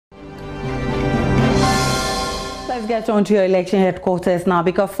get on to your election headquarters now,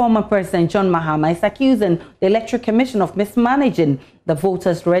 because former President John Mahama is accusing the Electoral Commission of mismanaging the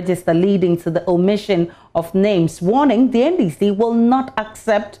voters' register, leading to the omission of names, warning the NDC will not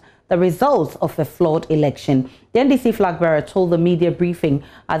accept the results of a flawed election. The NDC flag bearer told the media briefing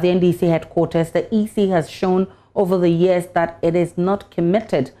at the NDC headquarters the EC has shown over the years that it is not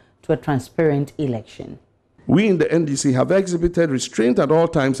committed to a transparent election. We in the NDC have exhibited restraint at all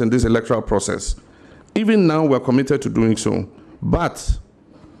times in this electoral process. Even now, we're committed to doing so. But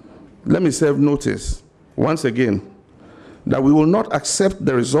let me serve notice once again that we will not accept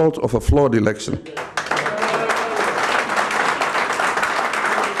the result of a flawed election.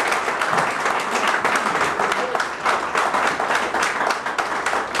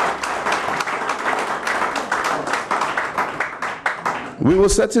 We will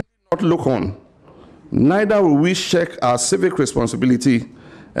certainly not look on. Neither will we shirk our civic responsibility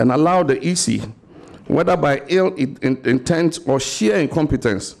and allow the EC, whether by ill intent or sheer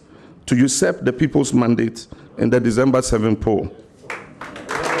incompetence, to usurp the people's mandate in the December 7 poll.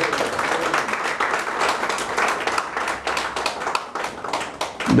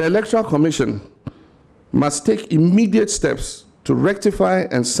 The Electoral Commission must take immediate steps to rectify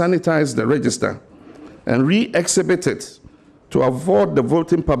and sanitize the register and re-exhibit it to afford the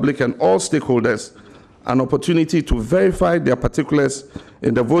voting public and all stakeholders an opportunity to verify their particulars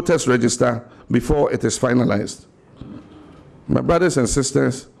in the voters' register before it is finalized. My brothers and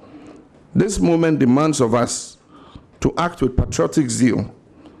sisters, this moment demands of us to act with patriotic zeal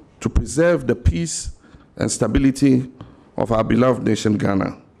to preserve the peace and stability of our beloved nation,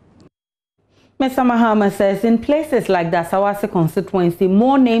 Ghana. Mr. Mahama says in places like the Sawase constituency,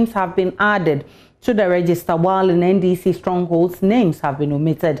 more names have been added to the register, while in NDC strongholds, names have been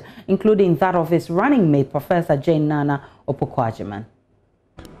omitted, including that of his running mate, Professor Jane Nana Opoku-Agyeman.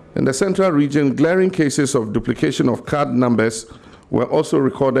 In the central region, glaring cases of duplication of card numbers were also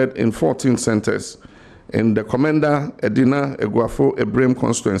recorded in 14 centers in the Commander, Edina, Eguafo, Ebrem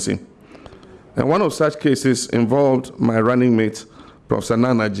constituency. And one of such cases involved my running mate, Professor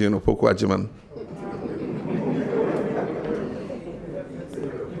Nana Jane Opoku-Agyeman.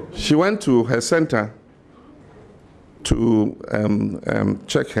 She went to her center to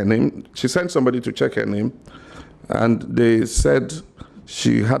check her name. She sent somebody to check her name, and they said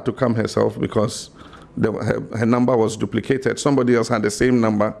she had to come herself because her number was duplicated. Somebody else had the same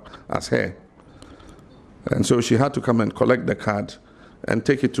number as her. And so she had to come and collect the card and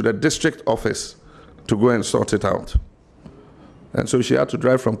take it to the district office to go and sort it out. And so she had to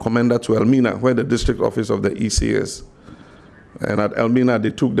drive from Commander to Elmina, where the district office of the EC is. And at Elmina, they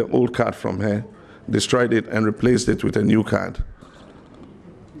took the old card from her, destroyed it, and replaced it with a new card.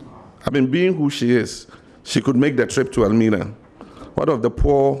 I mean, being who she is, she could make the trip to Elmina. What of the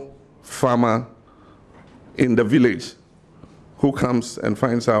poor farmer in the village who comes and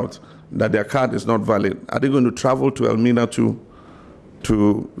finds out that their card is not valid? Are they going to travel to Elmina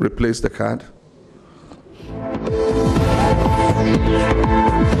to replace the card?